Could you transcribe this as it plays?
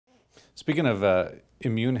Speaking of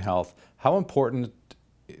immune health, how important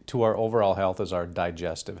to our overall health is our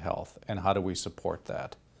digestive health, and how do we support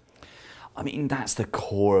that? I mean, that's the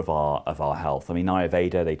core of our health. I mean,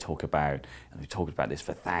 Ayurveda, they talk about, and we've talked about this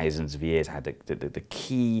for thousands of years, how the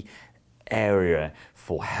key area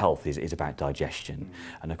for health is about digestion.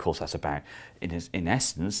 And of course, that's about, in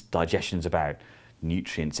essence, digestion's about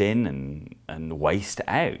nutrients in and waste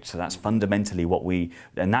out. So that's fundamentally what we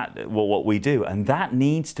do, and that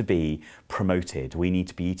needs to be promoted. We need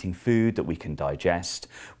to be eating food that we can digest.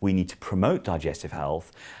 We need to promote digestive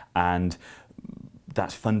health, and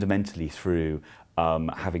that's fundamentally through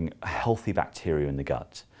having healthy bacteria in the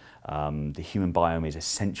gut. The human biome is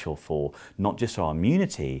essential for not just our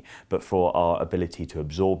immunity, but for our ability to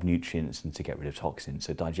absorb nutrients and to get rid of toxins.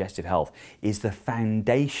 So digestive health is the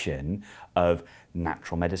foundation of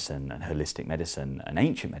natural medicine and holistic medicine and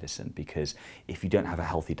ancient medicine, because if you don't have a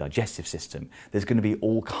healthy digestive system, there's going to be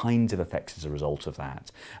all kinds of effects as a result of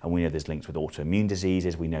that. And we know there's links with autoimmune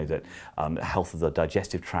diseases. We know that the health of the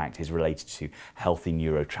digestive tract is related to healthy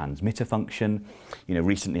neurotransmitter function. You know,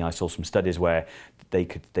 recently I saw some studies where they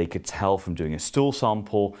could tell from doing a stool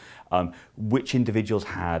sample which individuals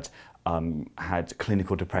had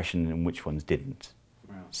clinical depression and which ones didn't,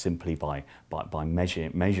 simply by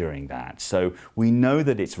measuring that. So we know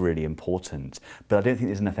that it's really important, but I don't think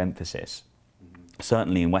there's enough emphasis,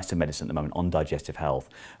 certainly in Western medicine at the moment, on digestive health,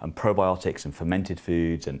 and probiotics and fermented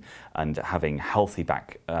foods and having healthy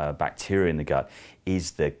bacteria in the gut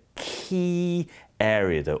is the key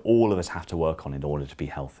area that all of us have to work on in order to be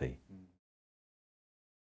healthy.